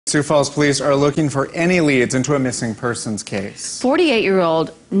Sioux Falls police are looking for any leads into a missing persons case.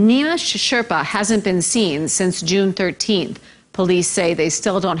 48-year-old Nima Sherpa hasn't been seen since June 13th. Police say they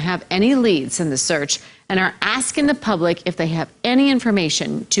still don't have any leads in the search and are asking the public if they have any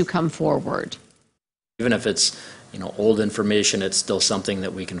information to come forward. Even if it's, old information, it's still something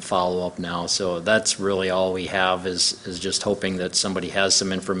that we can follow up now. So that's really all we have is just hoping that somebody has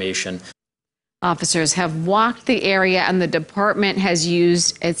some information. Officers have walked the area and the department has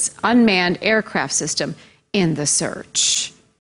used its unmanned aircraft system in the search.